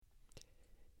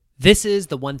This is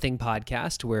the One Thing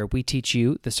podcast where we teach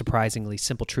you the surprisingly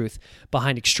simple truth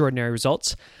behind extraordinary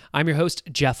results. I'm your host,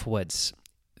 Jeff Woods.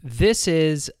 This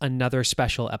is another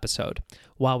special episode.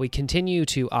 While we continue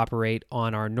to operate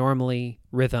on our normally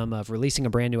rhythm of releasing a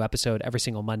brand new episode every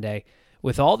single Monday,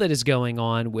 with all that is going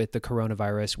on with the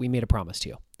coronavirus, we made a promise to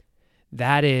you.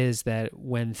 That is that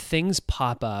when things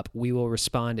pop up, we will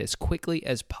respond as quickly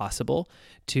as possible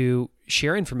to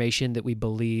share information that we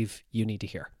believe you need to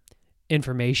hear.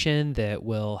 Information that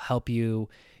will help you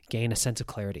gain a sense of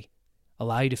clarity,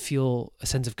 allow you to feel a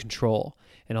sense of control,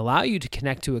 and allow you to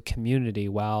connect to a community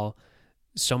while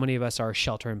so many of us are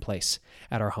shelter in place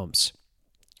at our homes.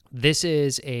 This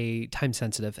is a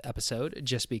time-sensitive episode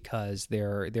just because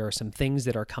there are some things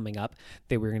that are coming up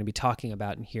that we're going to be talking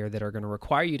about in here that are going to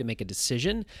require you to make a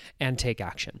decision and take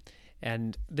action.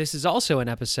 And this is also an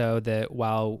episode that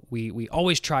while we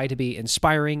always try to be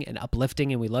inspiring and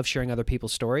uplifting and we love sharing other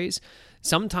people's stories,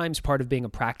 sometimes part of being a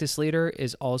practice leader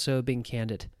is also being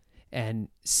candid and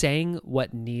saying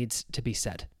what needs to be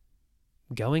said,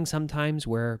 going sometimes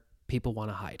where people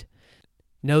want to hide.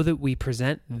 Know that we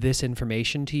present this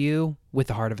information to you with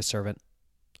the heart of a servant,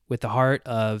 with the heart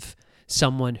of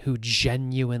someone who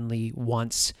genuinely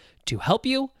wants to help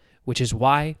you, which is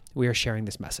why we are sharing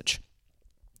this message.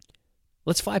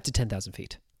 Let's fly up to 10,000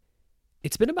 feet.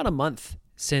 It's been about a month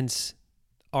since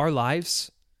our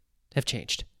lives have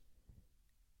changed.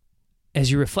 As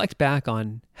you reflect back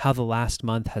on how the last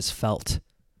month has felt,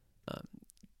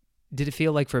 did it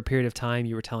feel like for a period of time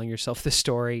you were telling yourself the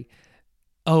story,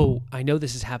 oh, I know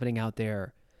this is happening out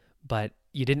there, but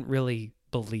you didn't really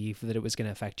believe that it was going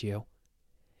to affect you?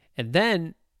 And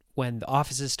then when the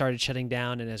offices started shutting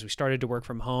down and as we started to work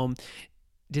from home,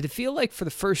 did it feel like for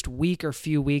the first week or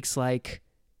few weeks, like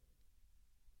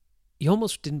you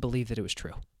almost didn't believe that it was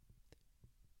true?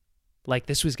 Like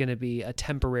this was going to be a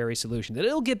temporary solution, that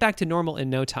it'll get back to normal in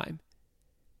no time.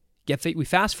 Yet we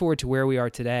fast forward to where we are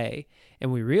today,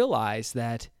 and we realize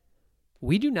that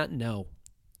we do not know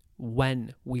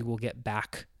when we will get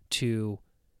back to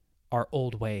our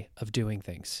old way of doing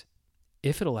things,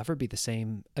 if it'll ever be the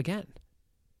same again.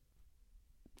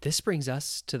 This brings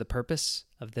us to the purpose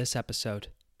of this episode.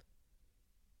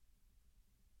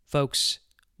 Folks,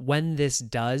 when this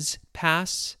does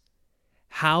pass,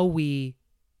 how we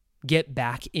get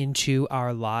back into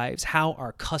our lives, how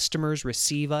our customers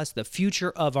receive us, the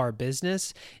future of our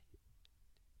business,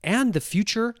 and the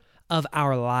future of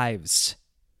our lives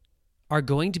are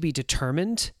going to be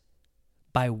determined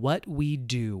by what we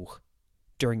do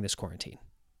during this quarantine.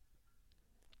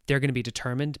 They're going to be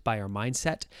determined by our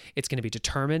mindset. It's going to be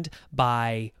determined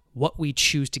by what we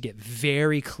choose to get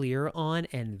very clear on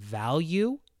and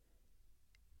value.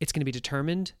 It's going to be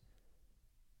determined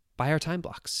by our time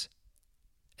blocks.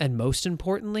 And most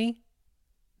importantly,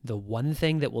 the one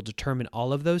thing that will determine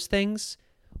all of those things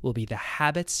will be the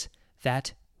habits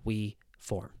that we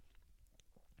form.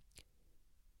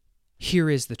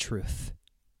 Here is the truth.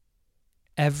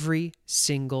 Every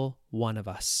single one of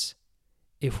us,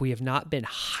 if we have not been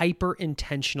hyper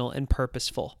intentional and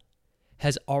purposeful,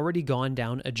 has already gone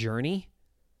down a journey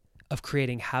of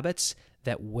creating habits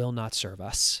that will not serve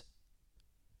us.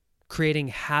 Creating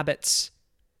habits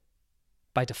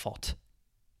by default.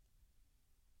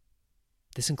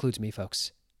 This includes me,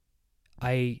 folks.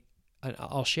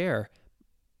 I'll share.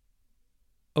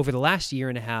 Over the last year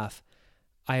and a half,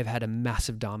 I have had a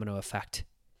massive domino effect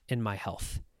in my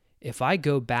health. If I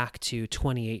go back to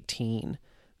 2018,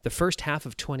 the first half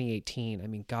of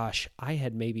 2018, I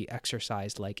had maybe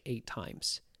exercised like 8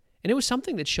 times. And it was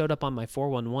something that showed up on my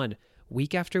 411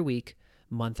 week after week,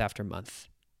 month after month.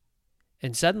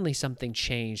 And suddenly something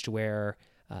changed where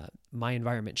my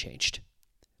environment changed.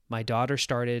 My daughter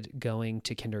started going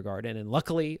to kindergarten, and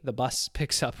luckily the bus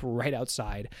picks up right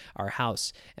outside our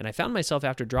house. And I found myself,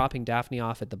 after dropping Daphne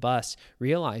off at the bus,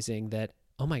 realizing that,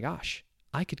 oh my gosh,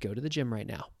 I could go to the gym right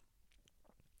now.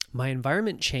 My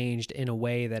environment changed in a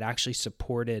way that actually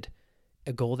supported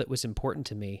a goal that was important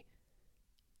to me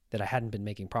that I hadn't been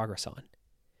making progress on.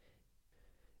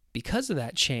 Because of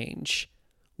that change,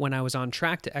 when I was on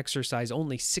track to exercise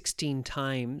only 16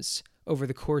 times over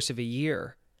the course of a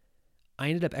year, I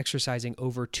ended up exercising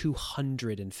over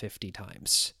 250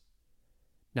 times.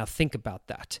 Now think about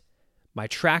that. My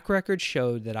track record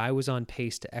showed that I was on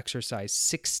pace to exercise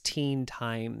 16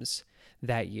 times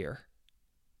that year.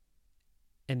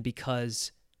 And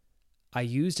because I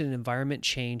used an environment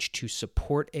change to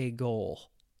support a goal,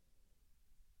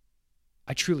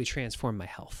 I truly transformed my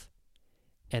health.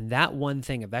 And that one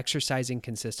thing of exercising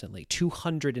consistently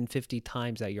 250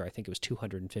 times that year, I think it was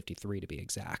 253 to be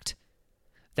exact,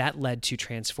 that led to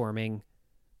transforming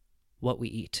what we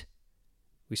eat.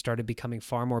 We started becoming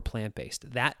far more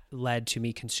plant-based. That led to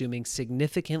me consuming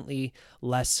significantly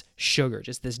less sugar.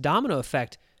 Just this domino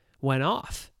effect went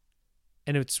off.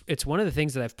 And it's one of the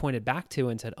things that I've pointed back to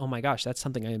and said, oh my gosh, that's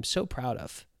something I am so proud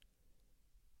of.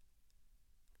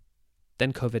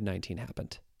 Then COVID-19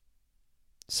 happened.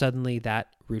 Suddenly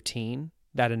that routine,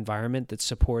 that environment that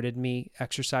supported me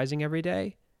exercising every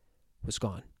day was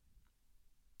gone.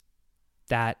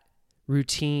 That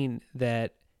routine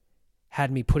that had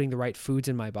me putting the right foods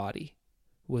in my body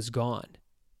was gone.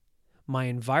 My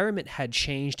environment had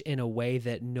changed in a way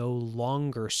that no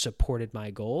longer supported my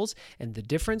goals. And the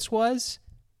difference was,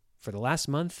 for the last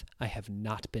month, I have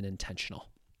not been intentional.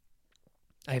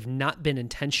 I have not been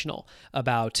intentional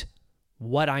about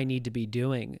what I need to be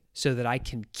doing so that I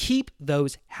can keep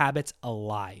those habits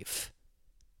alive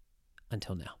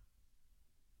until now.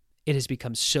 It has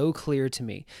become so clear to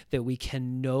me that we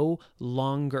can no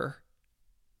longer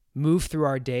move through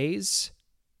our days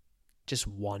just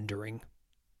wandering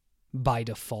by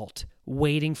default,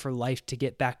 waiting for life to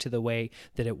get back to the way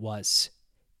that it was.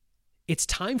 It's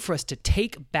time for us to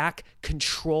take back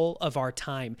control of our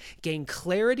time, gain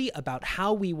clarity about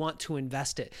how we want to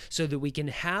invest it so that we can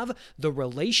have the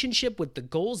relationship with the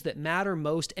goals that matter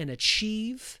most and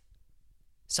achieve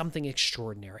something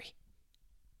extraordinary.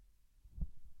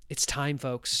 It's time,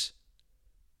 folks.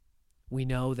 We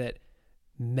know that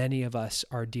many of us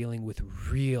are dealing with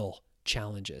real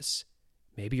challenges.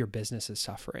 Maybe your business is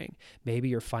suffering. Maybe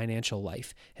your financial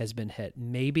life has been hit.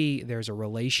 Maybe there's a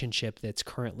relationship that's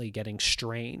currently getting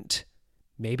strained.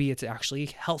 Maybe it's actually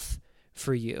health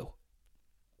for you.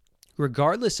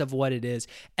 Regardless of what it is,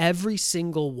 every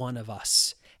single one of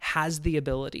us has the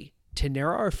ability to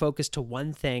narrow our focus to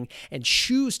one thing and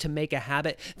choose to make a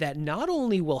habit that not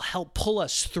only will help pull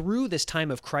us through this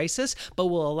time of crisis, but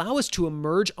will allow us to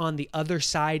emerge on the other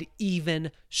side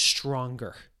even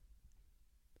stronger.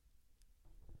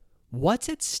 What's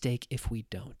at stake if we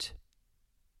don't?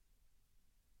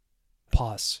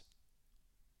 Pause.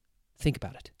 Think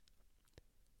about it.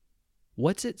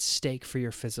 What's at stake for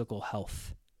your physical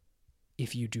health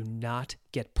if you do not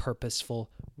get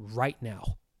purposeful right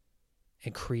now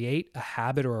and create a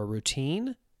habit or a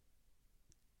routine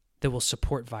that will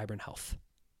support vibrant health?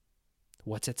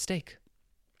 What's at stake?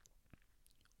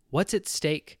 What's at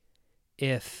stake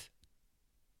if,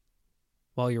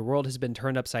 while your world has been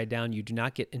turned upside down, you do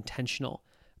not get intentional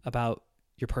about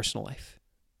your personal life,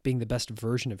 being the best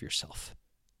version of yourself?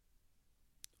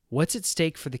 What's at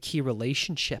stake for the key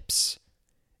relationships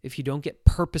if you don't get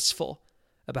purposeful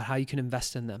about how you can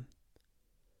invest in them?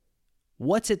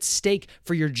 What's at stake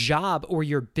for your job or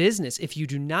your business if you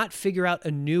do not figure out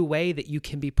a new way that you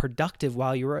can be productive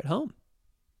while you're at home?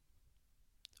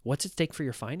 What's at stake for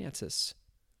your finances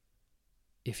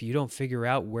if you don't figure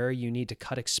out where you need to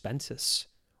cut expenses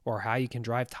or how you can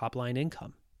drive top-line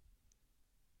income?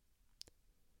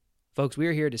 Folks, we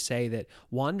are here to say that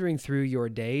wandering through your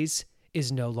days is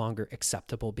no longer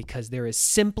acceptable because there is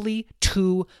simply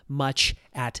too much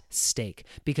at stake.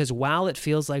 Because while it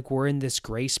feels like we're in this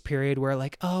grace period where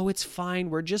like, oh, it's fine,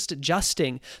 we're just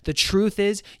adjusting, the truth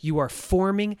is you are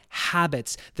forming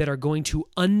habits that are going to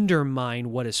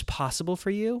undermine what is possible for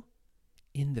you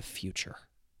in the future.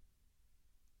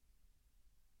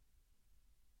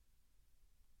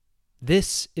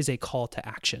 This is a call to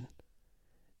action.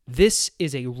 This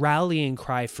is a rallying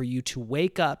cry for you to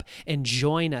wake up and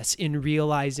join us in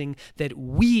realizing that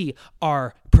we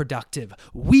are productive.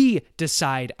 We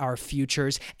decide our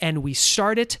futures, and we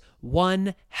start it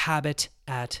one habit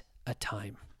at a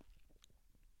time.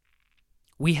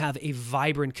 We have a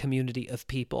vibrant community of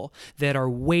people that are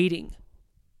waiting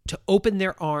to open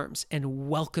their arms and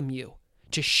welcome you,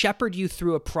 to shepherd you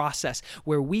through a process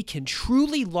where we can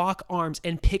truly lock arms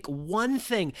and pick one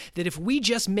thing that if we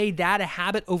just made that a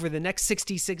habit over the next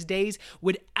 66 days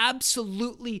would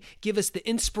absolutely give us the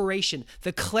inspiration,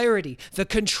 the clarity, the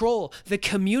control, the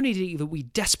community that we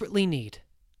desperately need.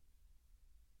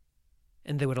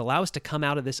 And that would allow us to come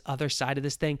out of this other side of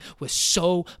this thing with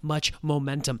so much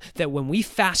momentum that when we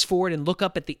fast forward and look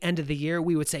up at the end of the year,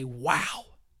 we would say, wow,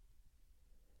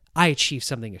 I achieved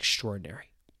something extraordinary.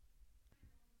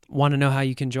 Want to know how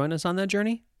you can join us on that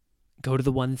journey? Go to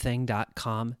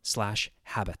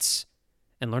theonething.com/habits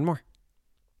and learn more.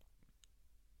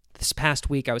 This past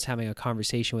week, I was having a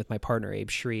conversation with my partner, Abe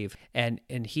Shreve, and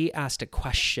he asked a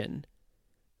question,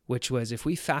 which was, if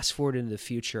we fast forward into the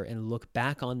future and look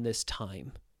back on this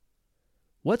time,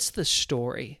 what's the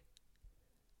story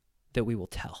that we will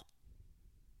tell?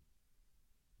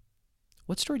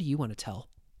 What story do you want to tell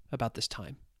about this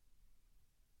time?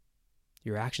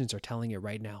 Your actions are telling it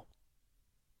right now.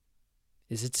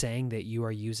 Is it saying that you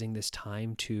are using this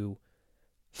time to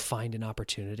find an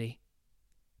opportunity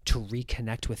to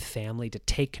reconnect with family, to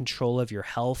take control of your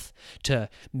health, to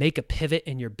make a pivot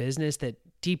in your business that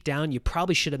deep down you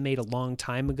probably should have made a long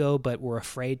time ago, but were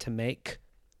afraid to make?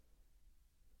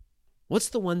 What's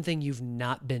the one thing you've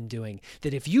not been doing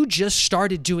that if you just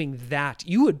started doing that,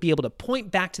 you would be able to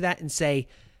point back to that and say,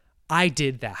 I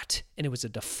did that, and it was a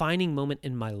defining moment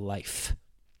in my life?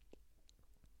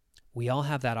 We all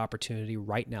have that opportunity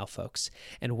right now, folks.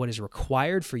 And what is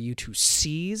required for you to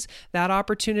seize that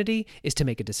opportunity is to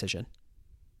make a decision.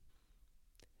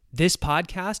 This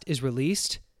podcast is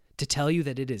released to tell you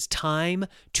that it is time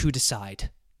to decide.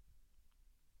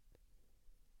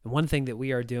 And one thing that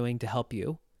we are doing to help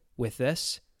you with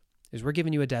this is we're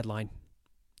giving you a deadline.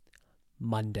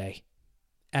 Monday,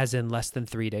 as in less than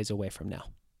 3 days away from now.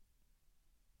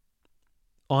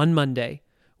 On Monday,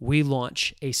 we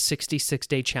launch a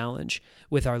 66-day challenge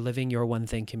with our Living Your One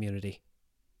Thing community.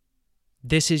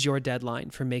 This is your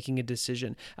deadline for making a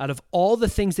decision. Out of all the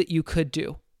things that you could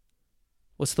do,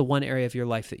 what's the one area of your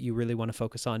life that you really want to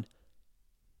focus on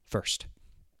first?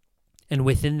 And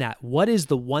within that, what is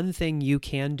the one thing you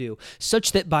can do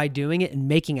such that by doing it and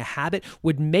making a habit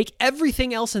would make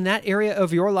everything else in that area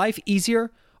of your life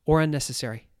easier or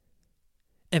unnecessary?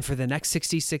 And for the next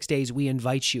 66 days, we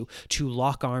invite you to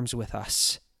lock arms with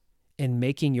us in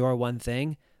making your one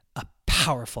thing a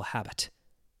powerful habit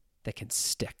that can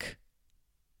stick.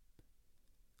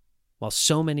 While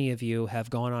so many of you have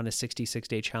gone on a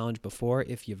 66-day challenge before,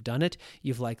 if you've done it,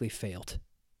 you've likely failed.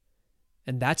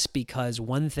 And that's because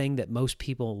one thing that most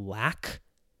people lack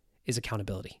is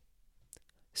accountability.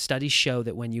 Studies show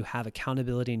that when you have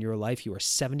accountability in your life, you are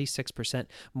 76%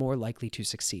 more likely to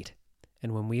succeed.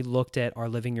 And when we looked at our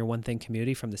Living Your One Thing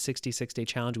community from the 66-day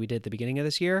challenge we did at the beginning of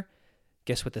this year,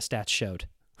 guess what the stats showed?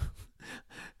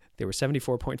 They were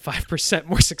 74.5%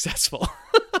 more successful.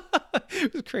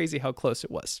 It was crazy how close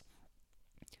it was.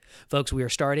 Folks, we are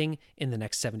starting in the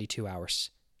next 72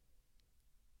 hours.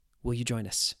 Will you join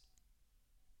us?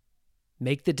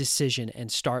 Make the decision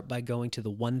and start by going to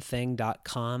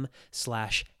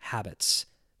theonething.com/habits.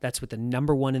 That's with the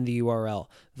number one in the URL,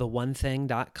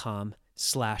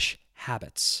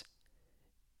 theonething.com/habits.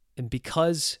 And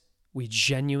because we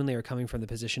genuinely are coming from the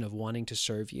position of wanting to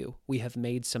serve you, we have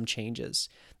made some changes.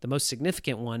 The most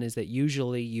significant one is that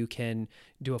usually you can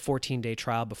do a 14-day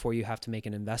trial before you have to make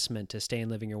an investment to stay in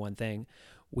Living Your One Thing.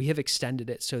 We have extended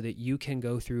it so that you can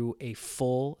go through a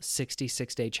full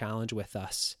 66-day challenge with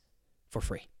us for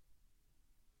free.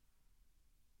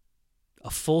 A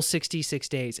full 66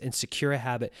 days and secure a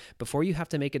habit before you have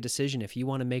to make a decision if you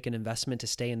want to make an investment to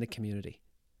stay in the community.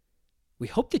 We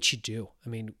hope that you do. I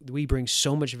mean, we bring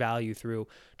so much value through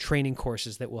training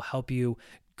courses that will help you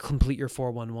complete your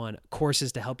 411,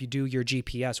 courses to help you do your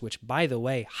GPS, which, by the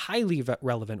way, highly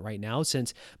relevant right now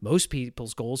since most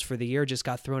people's goals for the year just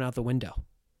got thrown out the window.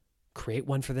 Create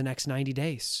one for the next 90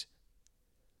 days.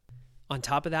 On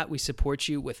top of that, we support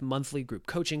you with monthly group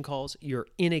coaching calls. You're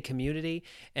in a community.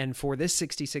 And for this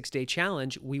 66-day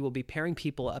challenge, we will be pairing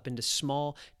people up into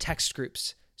small text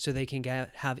groups so they can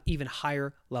have even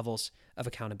higher levels of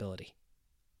accountability.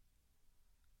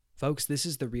 Folks, this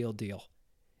is the real deal.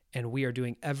 And we are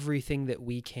doing everything that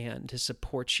we can to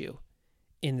support you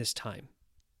in this time.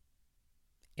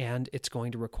 And it's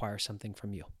going to require something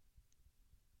from you.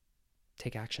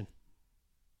 Take action.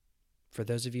 For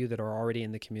those of you that are already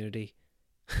in the community,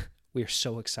 we are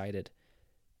so excited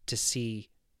to see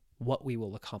what we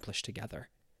will accomplish together.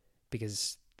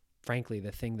 Because frankly,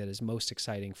 the thing that is most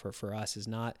exciting for us is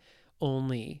not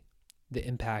only the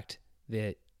impact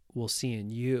that we'll see in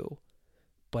you,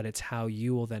 but it's how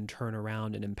you will then turn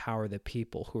around and empower the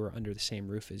people who are under the same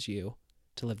roof as you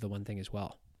to live the one thing as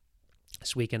well.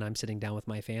 This weekend, I'm sitting down with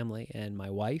my family and my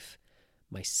wife,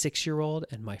 my 6-year-old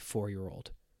and my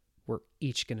 4-year-old. We're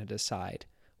each going to decide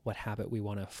what habit we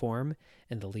want to form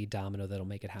and the lead domino that'll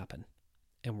make it happen.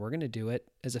 And we're going to do it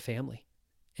as a family.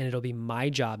 And it'll be my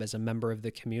job as a member of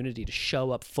the community to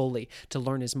show up fully, to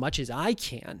learn as much as I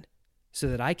can so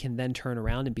that I can then turn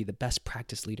around and be the best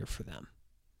practice leader for them.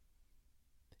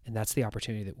 And that's the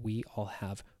opportunity that we all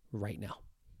have right now.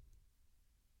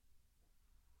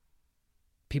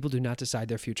 People do not decide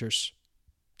their futures.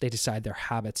 They decide their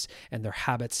habits, and their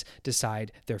habits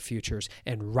decide their futures.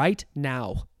 And right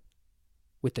now,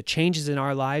 with the changes in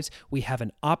our lives, we have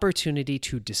an opportunity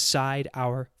to decide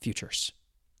our futures.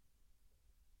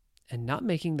 And not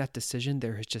making that decision,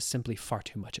 there is just simply far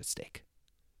too much at stake.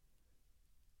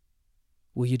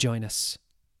 Will you join us?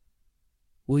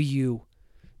 Will you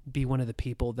be one of the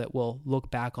people that will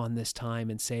look back on this time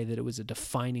and say that it was a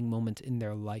defining moment in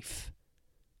their life?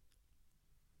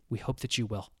 We hope that you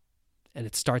will. And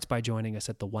it starts by joining us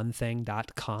at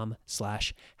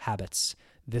theonething.com/habits.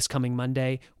 This coming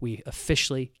Monday, we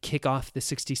officially kick off the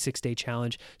 66-day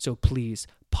challenge. So please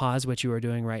pause what you are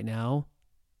doing right now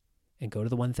and go to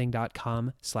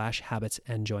theonething.com/habits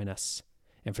and join us.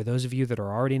 And for those of you that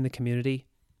are already in the community,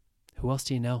 who else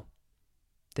do you know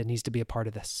that needs to be a part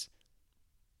of this?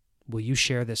 Will you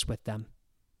share this with them?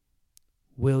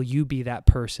 Will you be that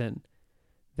person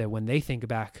that when they think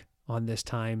back on this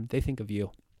time, they think of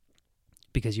you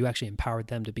because you actually empowered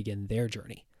them to begin their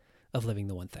journey of living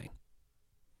the one thing?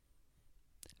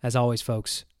 As always,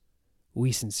 folks,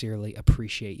 we sincerely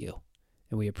appreciate you,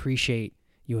 and we appreciate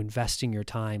you investing your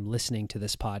time listening to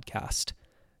this podcast.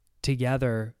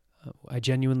 Together, I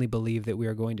genuinely believe that we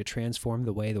are going to transform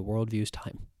the way the world views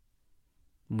time.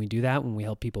 When we do that, when we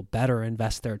help people better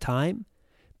invest their time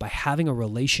by having a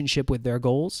relationship with their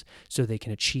goals so they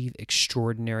can achieve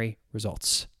extraordinary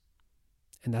results.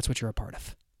 And that's what you're a part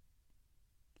of.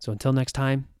 So until next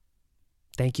time,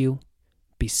 thank you.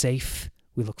 Be safe.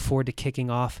 We look forward to kicking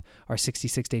off our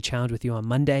 66-day challenge with you on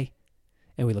Monday,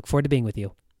 and we look forward to being with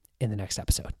you in the next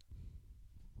episode.